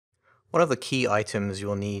One of the key items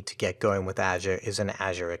you'll need to get going with Azure is an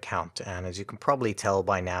Azure account. And as you can probably tell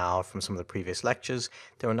by now from some of the previous lectures,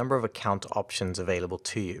 there are a number of account options available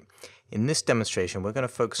to you. In this demonstration, we're going to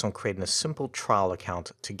focus on creating a simple trial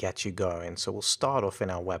account to get you going. So we'll start off in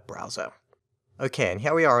our web browser. Okay, and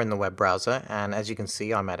here we are in the web browser, and as you can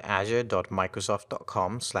see, I'm at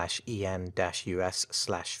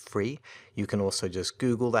azure.microsoft.com/en-us/free. You can also just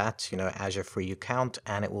Google that, Azure free account,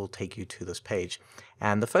 and it will take you to this page.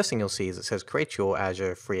 And the first thing you'll see is it says create your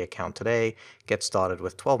Azure free account today, get started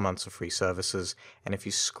with 12 months of free services. And if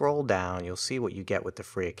you scroll down, you'll see what you get with the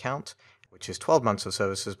free account, which is 12 months of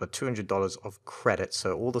services, but $200 of credit.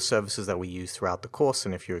 So all the services that we use throughout the course,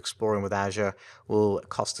 and if you're exploring with Azure, will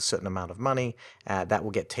cost a certain amount of money. That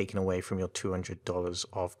will get taken away from your $200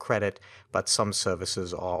 of credit, but some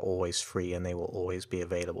services are always free and they will always be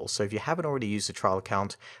available. So if you haven't already used a trial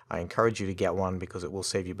account, I encourage you to get one because it will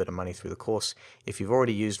save you a bit of money through the course. If you've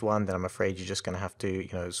already used one, then I'm afraid you're just going to have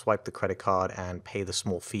to, swipe the credit card and pay the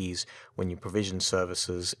small fees when you provision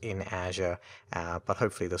services in Azure. But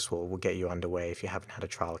hopefully this will get you underway if you haven't had a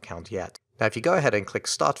trial account yet. Now, if you go ahead and click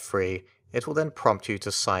Start Free, it will then prompt you to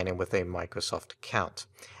sign in with a Microsoft account.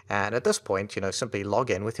 And at this point, simply log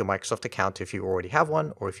in with your Microsoft account if you already have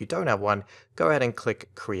one, or if you don't have one, go ahead and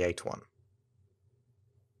click Create One.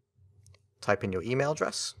 Type in your email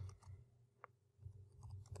address.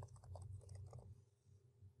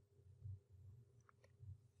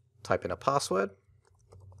 Type in a password.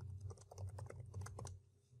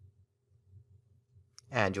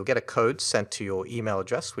 And you'll get a code sent to your email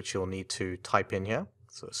address, which you'll need to type in here.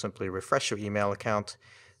 So simply refresh your email account,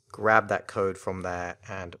 grab that code from there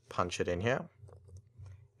and punch it in here.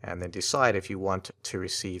 And then decide if you want to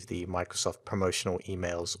receive the Microsoft promotional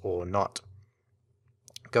emails or not.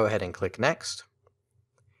 Go ahead and click Next.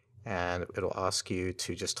 And it'll ask you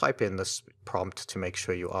to just type in this prompt to make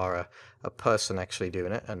sure you are a person actually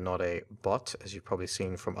doing it and not a bot, as you've probably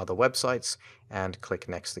seen from other websites, and click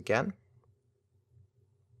Next again.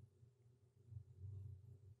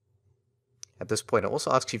 At this point, it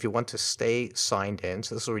also asks you if you want to stay signed in.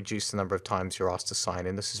 So this will reduce the number of times you're asked to sign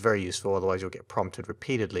in. This is very useful, otherwise you'll get prompted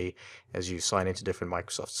repeatedly as you sign into different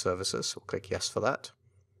Microsoft services. So we'll click Yes for that.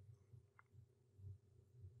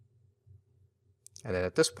 And then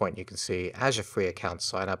at this point, you can see Azure free account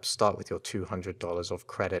sign up, start with your $200 of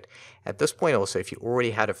credit. At this point also, if you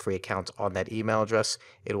already had a free account on that email address,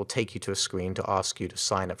 it will take you to a screen to ask you to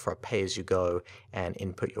sign up for a pay-as-you-go and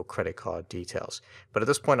input your credit card details. But at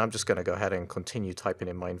this point, I'm just going to go ahead and continue typing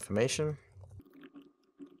in my information.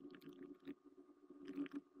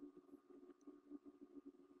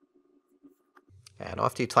 And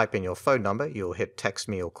after you type in your phone number, you'll hit text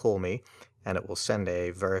me or call me, and it will send a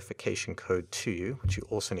verification code to you, which you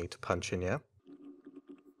also need to punch in here.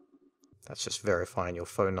 That's just verifying your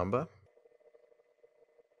phone number.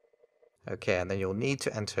 Okay, and then you'll need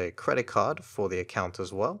to enter a credit card for the account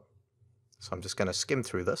as well. So I'm just going to skim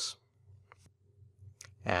through this.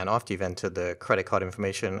 And after you've entered the credit card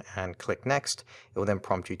information and click Next, it will then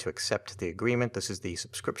prompt you to accept the agreement. This is the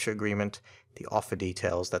subscription agreement, the offer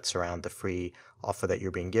details that surround the free offer that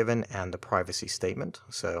you're being given, and the privacy statement.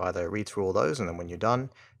 So either read through all those, and then when you're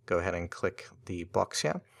done, go ahead and click the box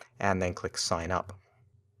here, and then click Sign Up.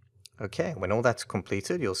 Okay, when all that's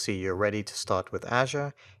completed, you'll see you're ready to start with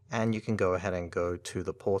Azure, and you can go ahead and go to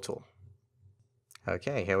the portal.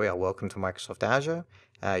 Okay, here we are. Welcome to Microsoft Azure.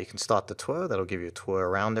 You can start the tour. That'll give you a tour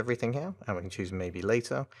around everything here, and we can choose maybe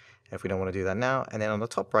later if we don't want to do that now. And then on the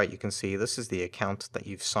top right, you can see this is the account that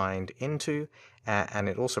you've signed into, and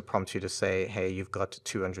it also prompts you to say, hey, you've got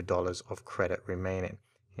 $200 of credit remaining.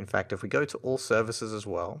 In fact, if we go to all services as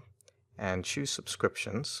well and choose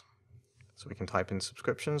subscriptions, so we can type in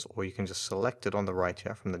subscriptions, or you can just select it on the right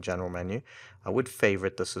here from the general menu. I would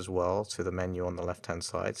favorite this as well to the menu on the left-hand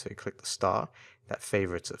side. So you click the star, that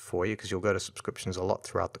favorites it for you because you'll go to subscriptions a lot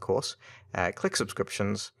throughout the course. Click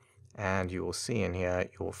subscriptions, and you will see in here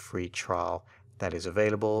your free trial that is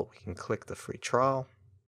available. We can click the free trial.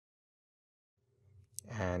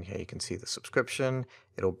 And here you can see the subscription.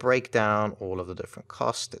 It'll break down all of the different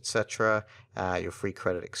costs, etc. Your free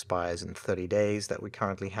credit expires in 30 days that we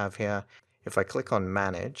currently have here. If I click on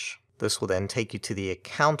Manage, this will then take you to the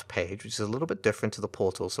account page, which is a little bit different to the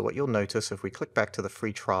portal. So what you'll notice if we click back to the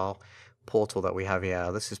free trial portal that we have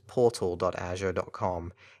here, this is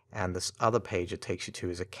portal.azure.com. And this other page it takes you to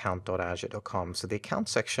is account.azure.com. So the account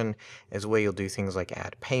section is where you'll do things like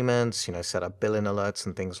add payments, set up billing alerts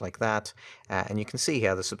and things like that. And you can see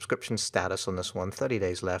here the subscription status on this one, 30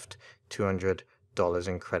 days left, $200 dollars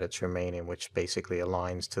in credits remaining, which basically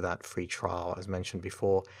aligns to that free trial as mentioned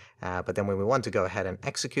before. But then when we want to go ahead and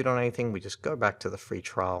execute on anything, we just go back to the free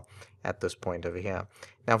trial at this point over here.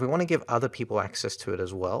 Now, if we want to give other people access to it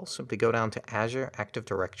as well, simply go down to Azure Active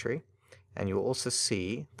Directory, and you'll also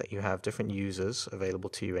see that you have different users available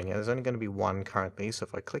to you in here. There's only going to be one currently, so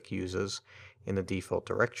if I click users in the default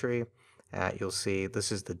directory, you'll see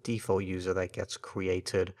this is the default user that gets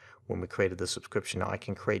created when we created the subscription. Now, I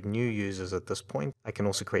can create new users at this point. I can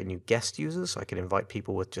also create new guest users. So I can invite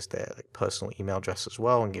people with just their personal email address as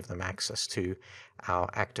well and give them access to our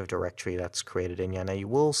Active Directory that's created in here. Now, you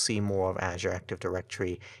will see more of Azure Active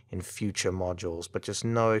Directory in future modules, but just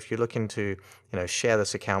know if you're looking to share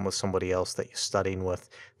this account with somebody else that you're studying with,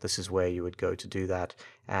 this is where you would go to do that.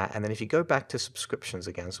 And then if you go back to subscriptions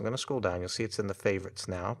again, so I'm going to scroll down, you'll see it's in the favorites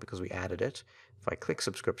now because we added it. If I click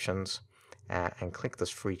subscriptions and click this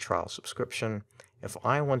free trial subscription, if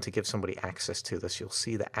I want to give somebody access to this, you'll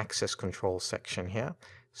see the access control section here.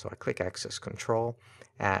 So I click access control,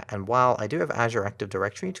 and while I do have Azure Active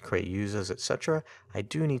Directory to create users, etc., I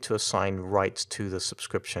do need to assign rights to the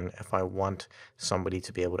subscription if I want somebody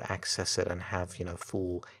to be able to access it and have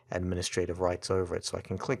full administrative rights over it. So I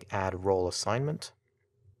can click add role assignment,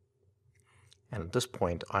 and at this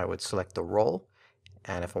point I would select the role.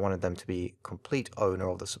 And if I wanted them to be complete owner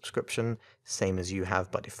of the subscription, same as you have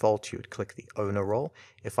by default, you would click the owner role.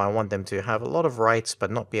 If I want them to have a lot of rights but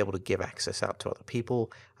not be able to give access out to other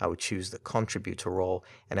people, I would choose the contributor role.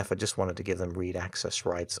 And if I just wanted to give them read access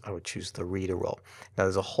rights, I would choose the reader role. Now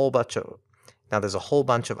there's a whole bunch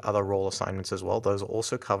of other role assignments as well. Those are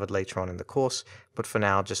also covered later on in the course, but for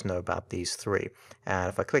now just know about these three. And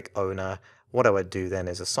if I click owner, what I would do then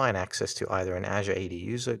is assign access to either an Azure AD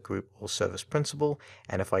user, group, or service principal.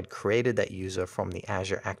 And if I'd created that user from the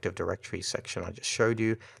Azure Active Directory section I just showed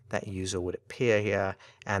you, that user would appear here,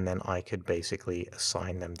 and then I could basically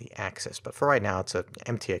assign them the access. But for right now, it's an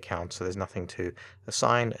empty account, so there's nothing to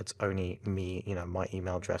assign. It's only me, my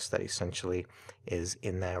email address that essentially is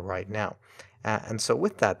in there right now. And so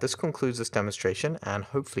with that, this concludes this demonstration, and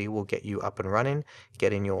hopefully we'll get you up and running,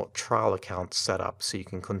 getting your trial account set up so you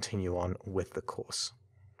can continue on with the course.